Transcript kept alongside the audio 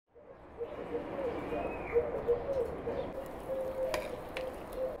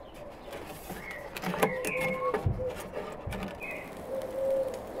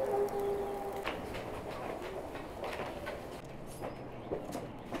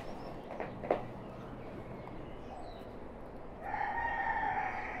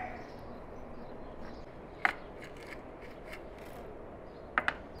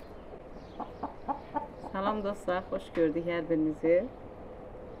Salam dostlar, xoş gördük hər birinizi.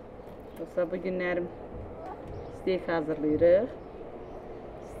 Dostlar, bu günlərim steak hazırlayırıq.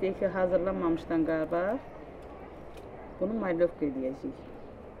 Steaki hazırlanmamışdan qabaq bunu marinovka edəcəyik.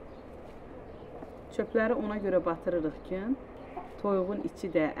 Çöpləri ona görə batırırıq ki, toyuğun içi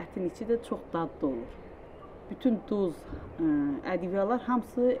də, ətin içi də çox dadlı olur. Bütün duz, ədviyalar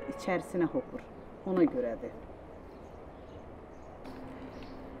hamısı içərisinə hopur. Ona görədir.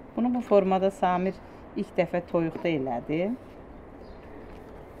 Bunu bu formada Samir ilk dəfə toyuqda elədi.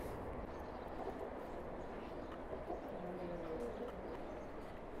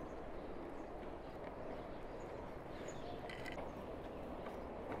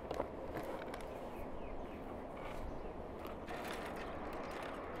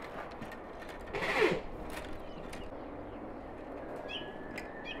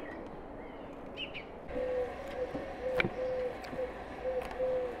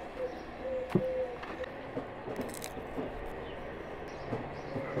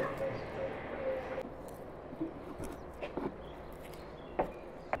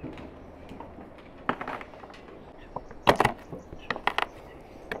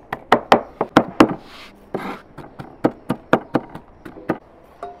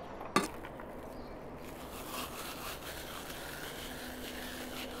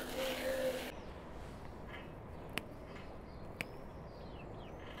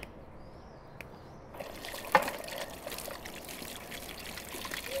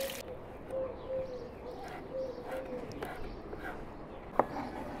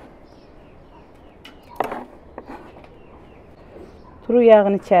 Kuru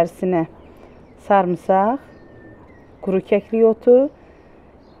yağın içərisinə sarımsaq, quru kəklik otu,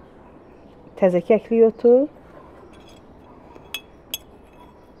 təzə kəklik otu,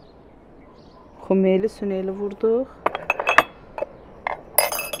 xumeyli, süneyli vurduq.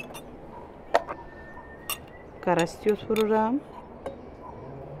 Qarastiyot vururam.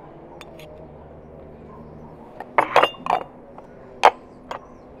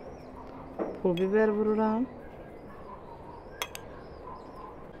 Pul biber vururam.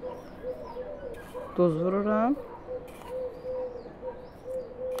 Duz vururam.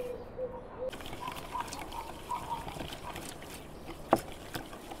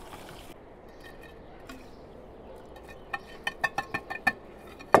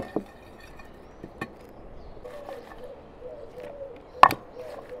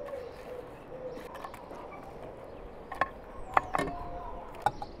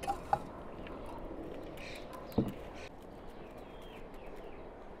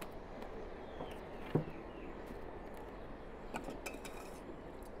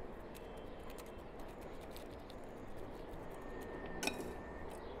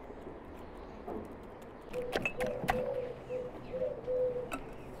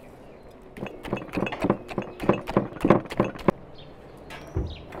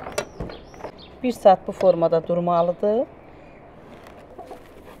 Bir saat bu formada durmalıdır.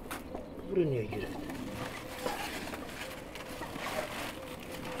 Buraya niye girer?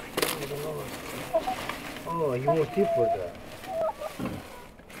 Aa, yumurtayı burada.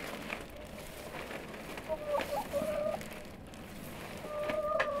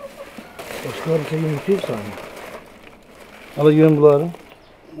 Başkaları sen yumurtayı sağ mı? Al yiyin bunları.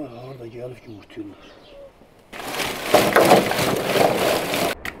 Orada gelip yumurtluyorlar.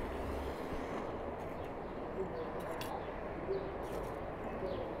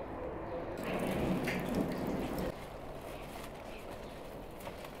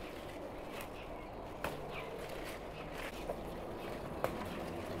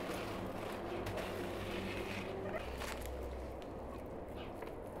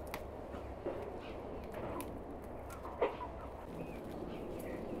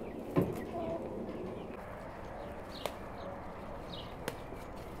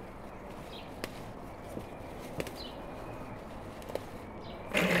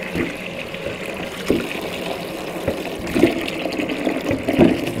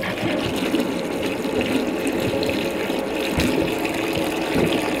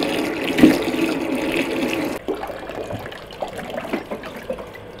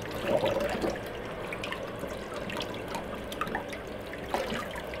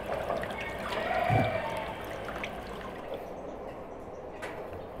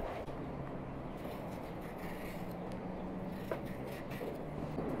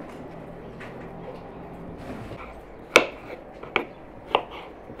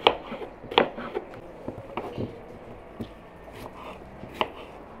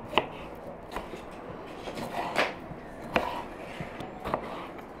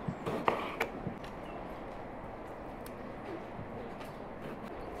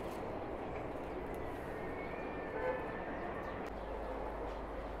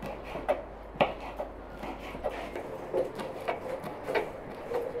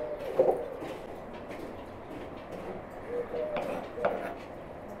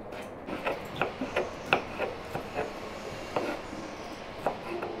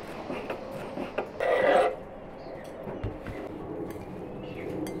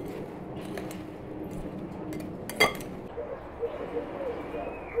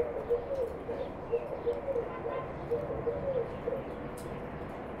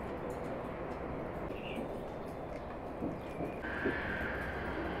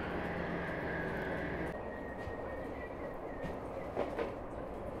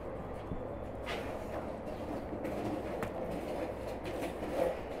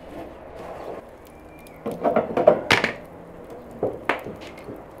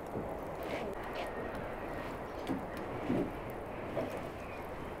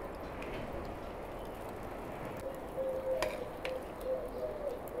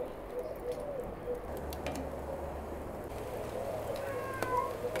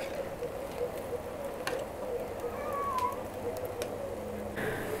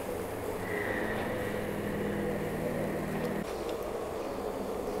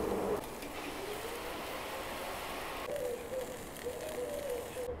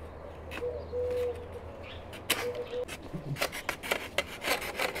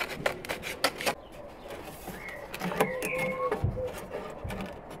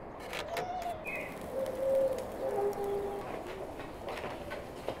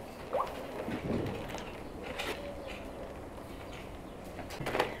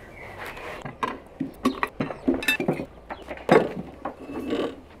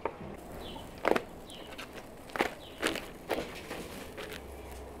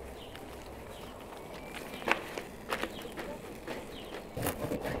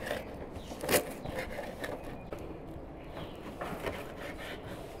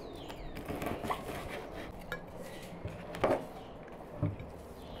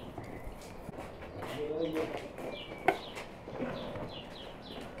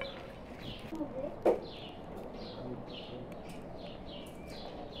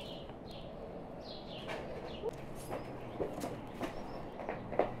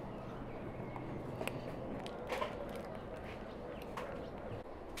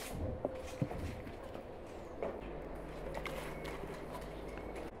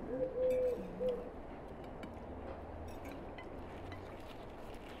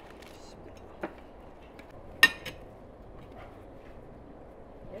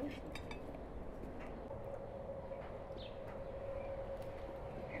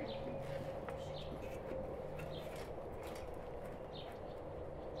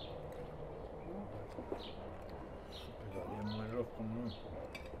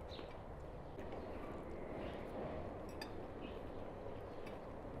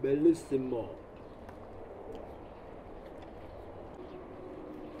 Bellissimo.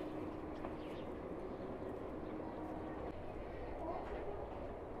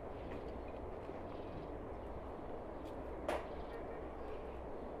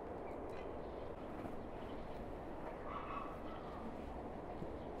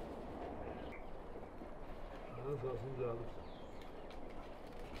 Sağsın canım.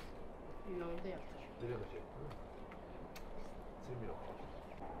 Orada yaptır. Nereye kaçacak? Sim yok.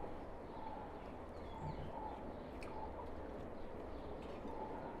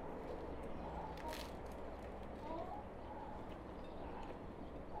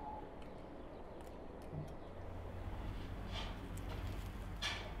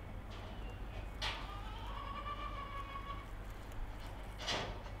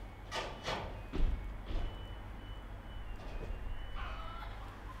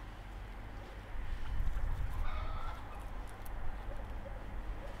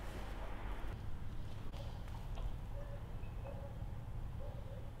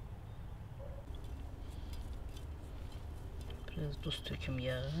 Biraz tuz töküm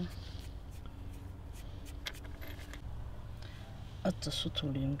yağı. Azca su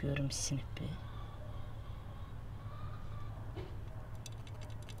tuluyum görüm sinip bir.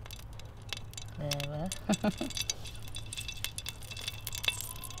 Evet.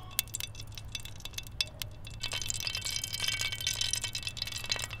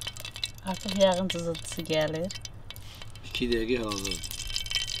 Artık yağın cızıltısı gelir. 2 dakika hazır.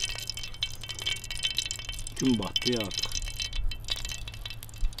 Gün battı ya artık.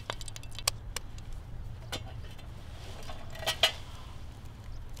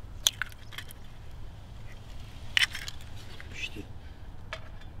 İşte.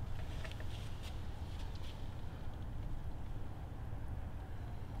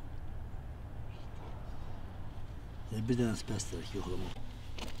 Bir tane spesler yoklama.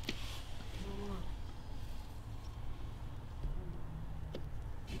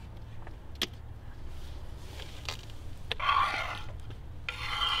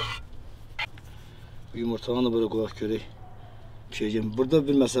 Yumurtanı da böyle koyaq görək. Burada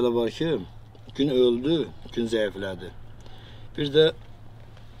bir məsələ var ki, gün öldü, gün zəiflədi. Bir də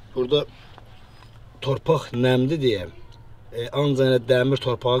burada torpaq nəmli deyə, ancaq dəmir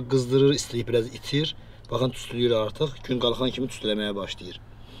torpağı qızdırır, istəyib biraz itir. Baxın, tüstülüyür artıq, gün qalxan kimi tüstüləməyə başlayır.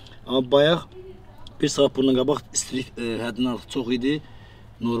 Amma bayaq, bir saat bundan qabaq istilik həddindən artıq çox idi,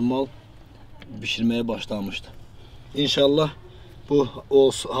 normal bişirməyə başlamışdı. İnşallah bu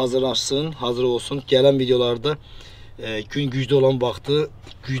hazırlaşsın, hazır olsun. Gələn videolarda gün güclü olan vaxtı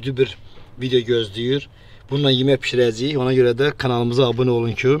güclü bir video gözləyir. Bununla yemək pişirəcəyik. Ona görə də kanalımıza abunə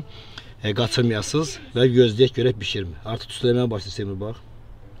olun ki, qaçırmayasınız və gözləyək görək bişirmir. Artıq tüstüləməyə başlayır Semir, bax.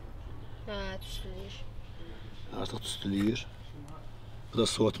 Hə, tüstülüyür. Artıq tüstülüyür. Bu da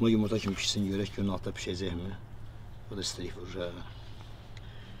soğutma yumurta kimi pişsin görək görün altda pişəcəkmi. Bu da istilik vurur.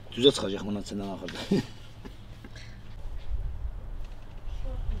 Düzə çıxacaq bunun içindən axırda.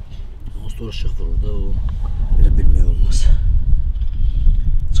 Sonra ışıq vurur da o belə bilmək olmaz.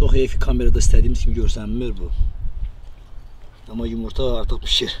 Çox heyfi kamerada istədiyimiz kimi görsənmir bu. Amma yumurta artıq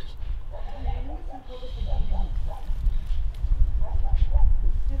pişir.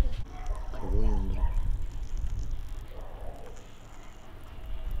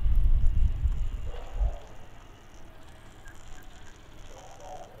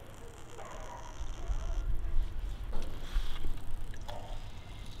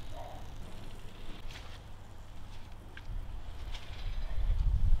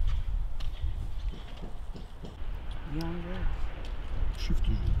 Çift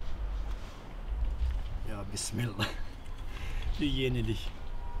ucu. Ya bismillah. Bir yenilik.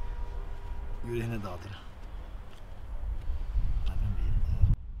 Yüreğine dağıtır.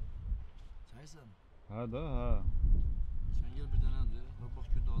 Çaysan? Ha da ha. Sen gel bir tane hadi. Bak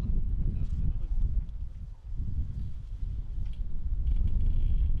ki dağıdır.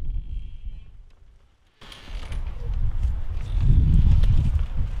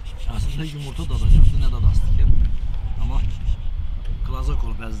 Aslında yumurta da adacaktı, ne de dastıken. Ama klazak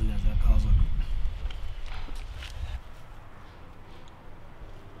olup ezdiler, klazak.